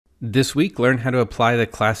This week, learn how to apply the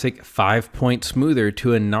classic 5-point smoother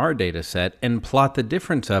to a NARR dataset and plot the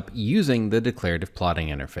difference up using the declarative plotting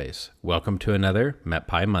interface. Welcome to another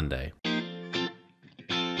MetPy Monday.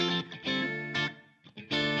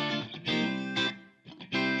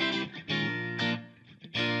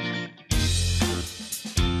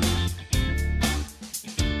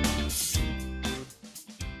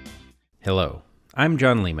 Hello, I'm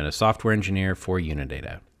John Lehman, a software engineer for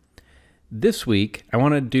Unidata. This week, I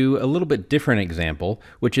want to do a little bit different example,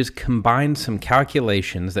 which is combine some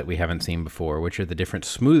calculations that we haven't seen before, which are the different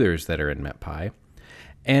smoothers that are in MetPy,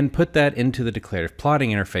 and put that into the declarative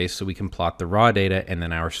plotting interface so we can plot the raw data and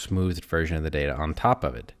then our smoothed version of the data on top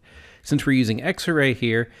of it. Since we're using Xarray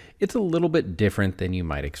here, it's a little bit different than you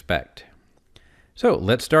might expect. So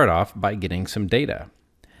let's start off by getting some data.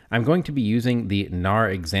 I'm going to be using the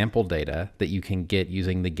NARR example data that you can get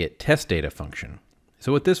using the getTestData function.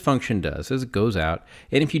 So what this function does is it goes out,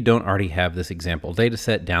 and if you don't already have this example data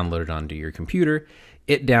set downloaded onto your computer,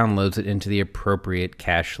 it downloads it into the appropriate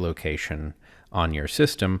cache location on your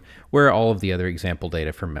system where all of the other example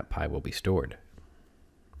data from MetPy will be stored.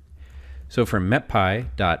 So from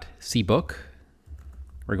metpy.cbook,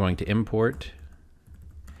 we're going to import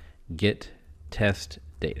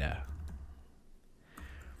getTestData.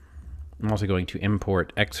 I'm also going to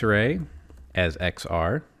import Xarray as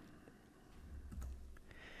XR.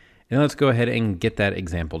 And let's go ahead and get that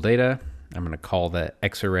example data. I'm going to call the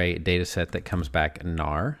Xarray dataset that comes back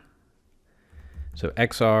NARR. So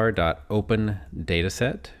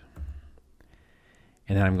xr.openDataset.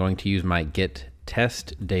 And then I'm going to use my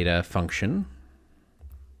getTestData function.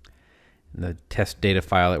 And the test data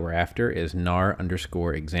file that we're after is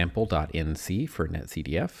nar_example.nc for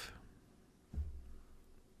netcdf.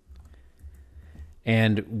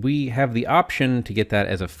 And we have the option to get that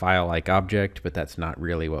as a file-like object, but that's not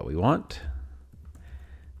really what we want.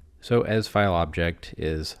 So as file object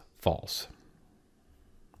is false.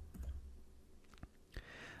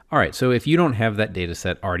 All right, so if you don't have that data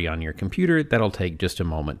set already on your computer, that'll take just a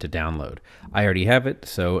moment to download. I already have it,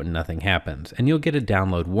 so nothing happens. And you'll get a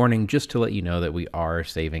download warning just to let you know that we are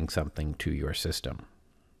saving something to your system.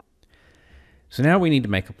 So now we need to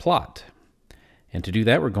make a plot. And to do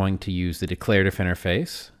that, we're going to use the declarative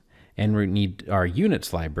interface, and we need our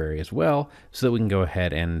units library as well, so that we can go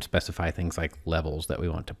ahead and specify things like levels that we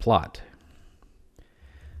want to plot.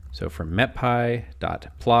 So from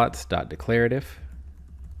metpy.plots.declarative,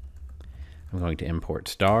 I'm going to import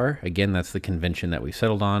star. Again, that's the convention that we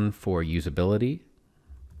settled on for usability.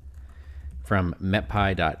 From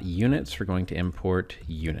metpy.units, we're going to import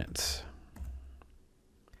units.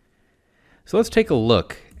 So let's take a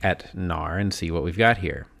look at NARR and see what we've got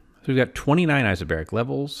here. So we've got 29 isobaric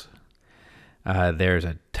levels. There's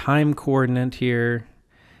a time coordinate here,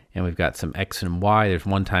 and we've got some X and Y. There's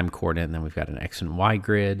one time coordinate, and then we've got an X and Y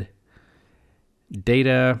grid.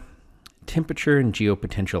 Data, temperature, and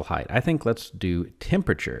geopotential height. I think let's do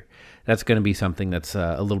temperature. That's going to be something that's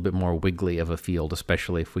a little bit more wiggly of a field,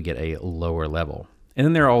 especially if we get a lower level. And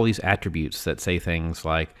then there are all these attributes that say things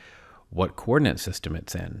like what coordinate system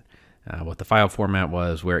it's in, what the file format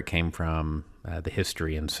was, where it came from, the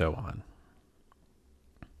history, and so on.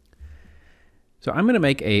 So I'm going to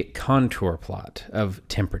make a contour plot of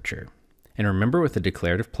temperature. And remember, with the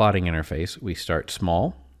declarative plotting interface, we start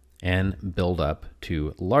small and build up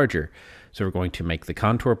to larger. So we're going to make the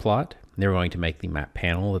contour plot, then we're going to make the map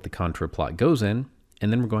panel that the contour plot goes in,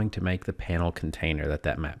 and then we're going to make the panel container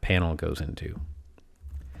that map panel goes into.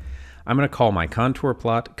 I'm going to call my contour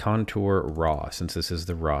plot contour raw, since this is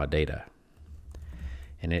the raw data.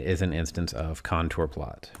 And it is an instance of contour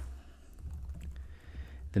plot.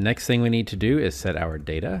 The next thing we need to do is set our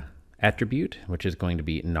data attribute, which is going to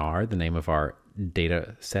be NARR, the name of our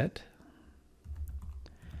data set.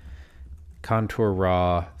 Contour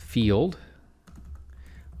raw field,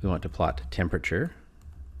 we want to plot temperature.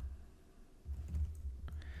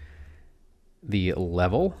 The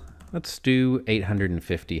level, let's do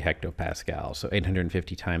 850 hectopascals, so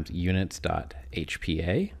 850 times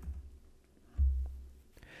units.hpa.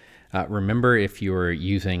 Remember, if you're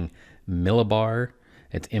using millibar,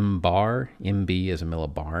 it's mbar. MB is a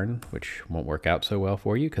millibarn, which won't work out so well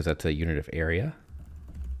for you because that's a unit of area.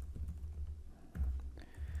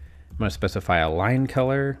 I'm going to specify a line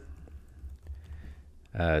color.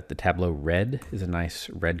 The Tableau red is a nice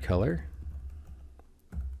red color.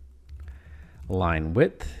 Line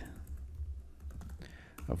width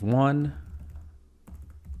of 1.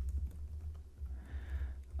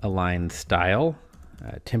 Align style.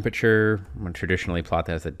 Temperature, I'm going to traditionally plot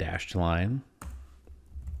that as a dashed line.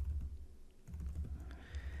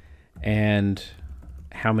 And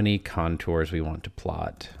how many contours we want to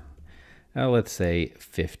plot. Let's say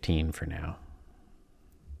 15 for now.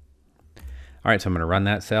 All right, so I'm going to run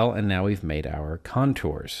that cell, and now we've made our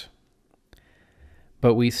contours.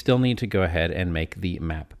 But we still need to go ahead and make the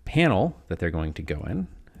map panel that they're going to go in.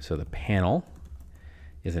 So the panel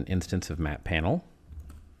is an instance of map panel.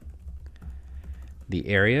 The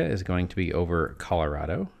area is going to be over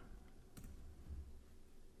Colorado.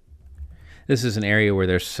 This is an area where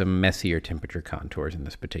there's some messier temperature contours in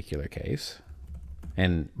this particular case,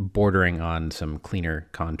 and bordering on some cleaner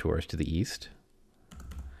contours to the east.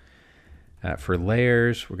 For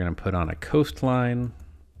layers, we're going to put on a coastline,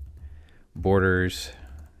 borders,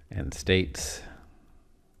 and states.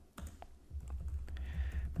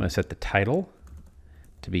 I'm going to set the title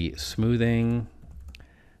to be smoothing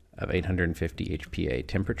of 850 HPA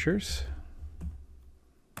temperatures.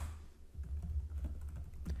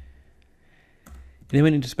 And then we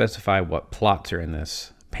need to specify what plots are in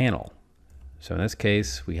this panel. So in this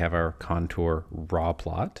case, we have our contour raw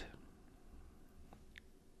plot.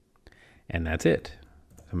 And that's it.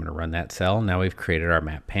 So I'm going to run that cell. Now we've created our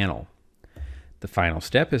map panel. The final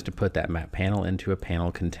step is to put that map panel into a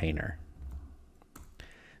panel container.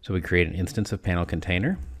 So we create an instance of panel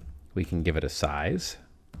container. We can give it a size.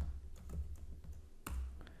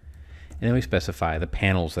 And then we specify the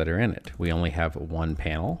panels that are in it. We only have one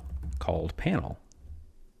panel called panel.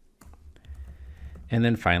 And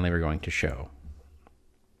then finally, we're going to show.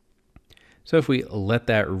 So if we let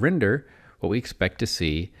that render, what we expect to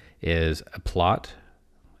see is a plot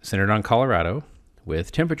centered on Colorado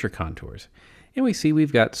with temperature contours. And we see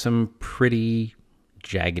we've got some pretty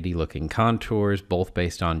jaggedy looking contours, both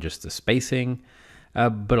based on just the spacing,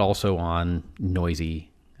 but also on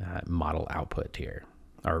noisy model output here,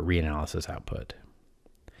 our reanalysis output.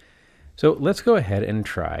 So let's go ahead and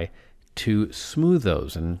try to smooth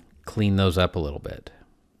those and clean those up a little bit.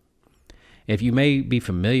 If you may be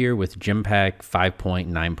familiar with GEMPAC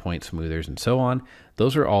 5-point, 9-point smoothers and so on,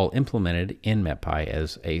 those are all implemented in MetPy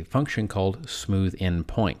as a function called smooth in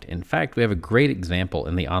point. In fact, we have a great example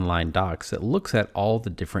in the online docs that looks at all the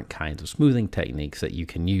different kinds of smoothing techniques that you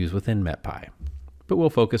can use within MetPy. But we'll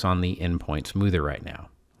focus on the endpoint smoother right now.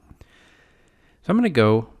 So I'm going to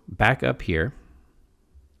go back up here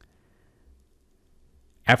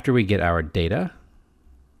after we get our data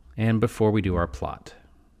and before we do our plot.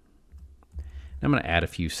 I'm going to add a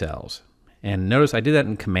few cells. And notice I did that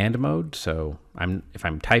in command mode. So if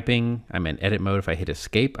I'm typing, I'm in edit mode. If I hit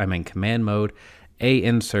escape, I'm in command mode. A,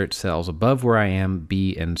 insert cells above where I am.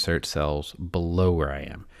 B, insert cells below where I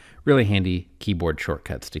am. Really handy keyboard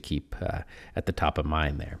shortcuts to keep at the top of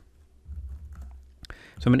mind there.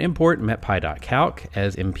 So I'm going to import metpy.calc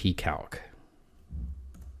as mpcalc.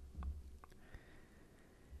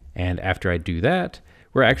 And after I do that,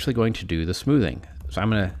 we're actually going to do the smoothing. So I'm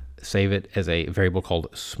going to save it as a variable called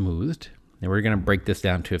smoothed. And we're going to break this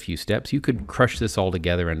down to a few steps. You could crush this all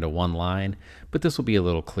together into one line, but this will be a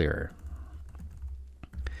little clearer.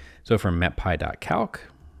 So from metpy.calc,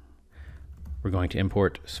 we're going to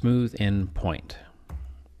import smooth in point.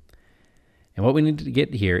 And what we need to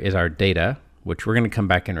get here is our data, which we're going to come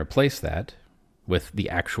back and replace that with the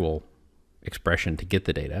actual expression to get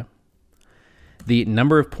the data. The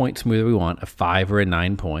number of point smoother we want, a 5 or a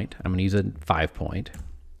 9 point. I'm going to use a 5 point.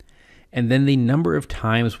 And then the number of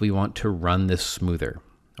times we want to run this smoother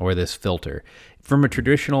or this filter. From a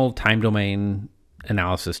traditional time domain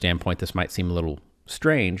analysis standpoint, this might seem a little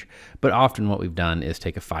strange, but often what we've done is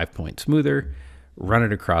take a 5-point smoother, run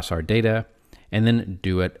it across our data, and then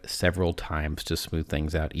do it several times to smooth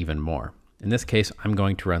things out even more. In this case, I'm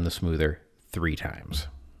going to run the smoother 3 times.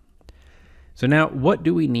 So now what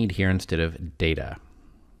do we need here instead of data?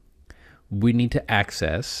 We need to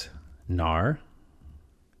access NARR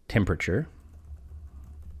temperature,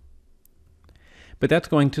 but that's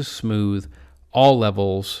going to smooth all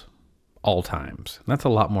levels, all times. And that's a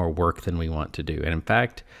lot more work than we want to do. And in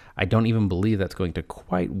fact, I don't even believe that's going to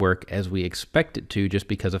quite work as we expect it to, just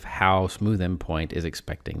because of how smooth endpoint is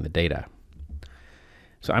expecting the data.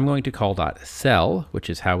 So I'm going to call .cell, which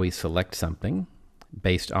is how we select something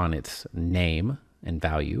based on its name and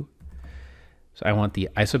value. So I want the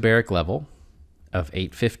isobaric level of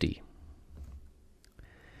 850.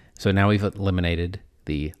 So now we've eliminated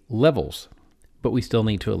the levels, but we still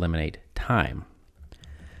need to eliminate time.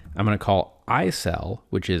 I'm going to call iCell,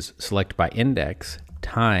 which is select by index,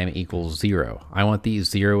 time equals 0. I want the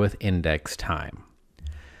 0th index time.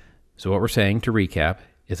 So what we're saying to recap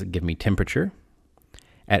is give me temperature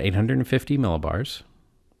at 850 millibars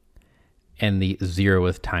and the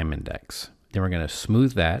 0th time index. Then we're going to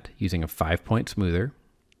smooth that using a 5-point smoother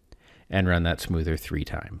and run that smoother 3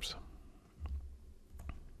 times.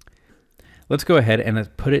 Let's go ahead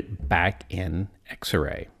and put it back in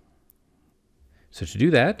Xarray. So to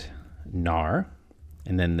do that, NARR,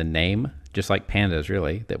 and then the name, just like pandas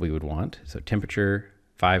really, that we would want. So temperature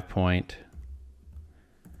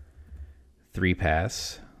 5.3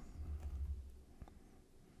 pass.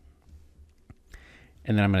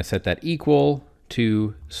 And then I'm going to set that equal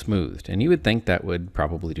to smoothed. And you would think that would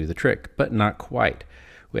probably do the trick, but not quite.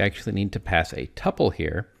 We actually need to pass a tuple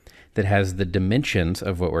here that has the dimensions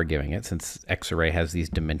of what we're giving it, since Xarray has these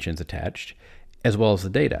dimensions attached, as well as the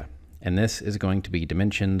data. And this is going to be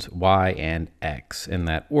dimensions y and x in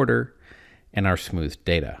that order, and our smoothed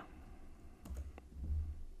data.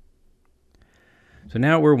 So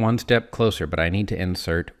now we're one step closer, but I need to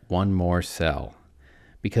insert one more cell.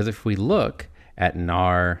 Because if we look at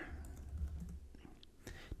NARR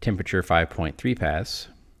temperature 5.3 pass,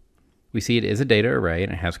 we see it is a data array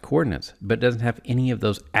and it has coordinates, but it doesn't have any of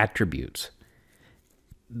those attributes.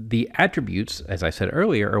 The attributes, as I said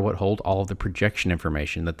earlier, are what hold all of the projection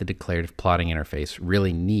information that the declarative plotting interface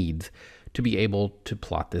really needs to be able to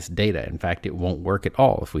plot this data. In fact, it won't work at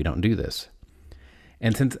all if we don't do this.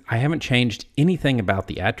 And since I haven't changed anything about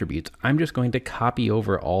the attributes, I'm just going to copy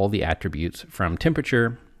over all the attributes from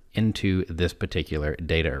temperature into this particular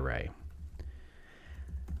data array.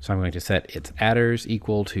 So I'm going to set its adders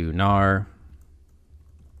equal to NARR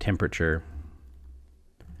temperature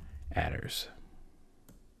adders.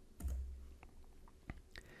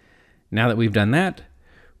 Now that we've done that,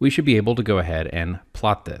 we should be able to go ahead and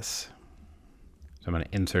plot this. So I'm going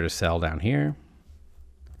to insert a cell down here,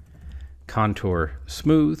 contour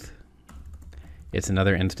smooth. It's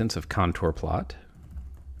another instance of contour plot.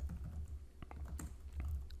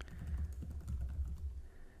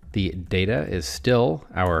 The data is still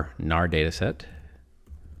our NARR dataset.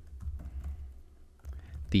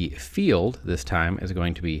 The field this time is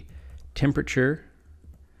going to be temperature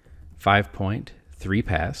 5.3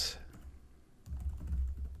 pass.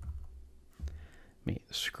 Let me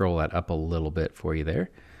scroll that up a little bit for you there.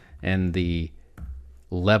 And the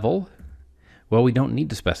level, well, we don't need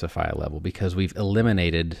to specify a level because we've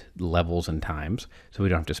eliminated levels and times, so we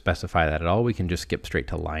don't have to specify that at all. We can just skip straight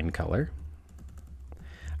to line color.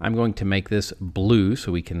 I'm going to make this blue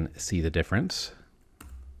so we can see the difference.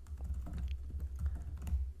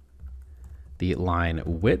 The line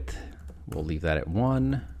width, we'll leave that at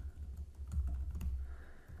 1.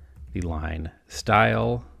 The line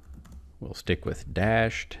style, we'll stick with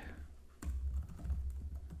dashed.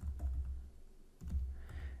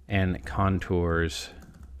 And contours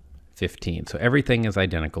 15. So everything is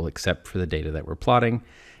identical except for the data that we're plotting,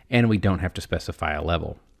 and we don't have to specify a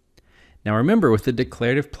level. Now remember, with the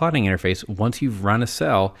declarative plotting interface, once you've run a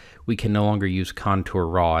cell, we can no longer use contour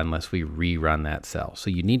raw unless we rerun that cell.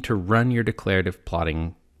 So you need to run your declarative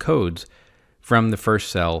plotting codes from the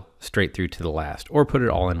first cell straight through to the last, or put it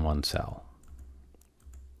all in one cell.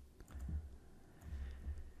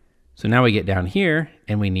 So now we get down here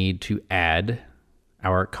and we need to add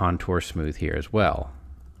our contour smooth here as well.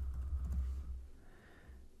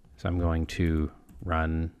 So I'm going to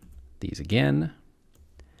run these again.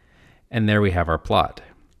 And there we have our plot.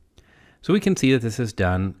 So we can see that this has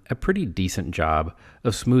done a pretty decent job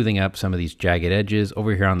of smoothing up some of these jagged edges.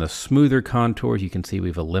 Over here on the smoother contours, you can see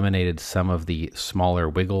we've eliminated some of the smaller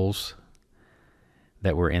wiggles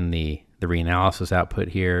that were in the reanalysis output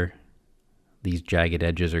here. These jagged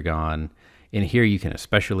edges are gone. In here, you can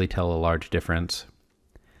especially tell a large difference.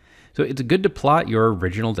 So it's good to plot your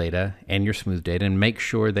original data and your smooth data and make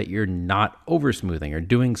sure that you're not over smoothing or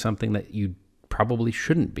doing something that you probably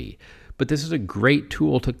shouldn't be. But this is a great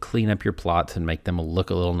tool to clean up your plots and make them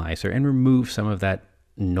look a little nicer and remove some of that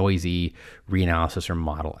noisy reanalysis or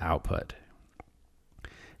model output.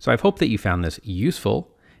 So I hope that you found this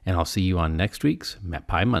useful, and I'll see you on next week's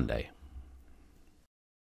MetPy Monday.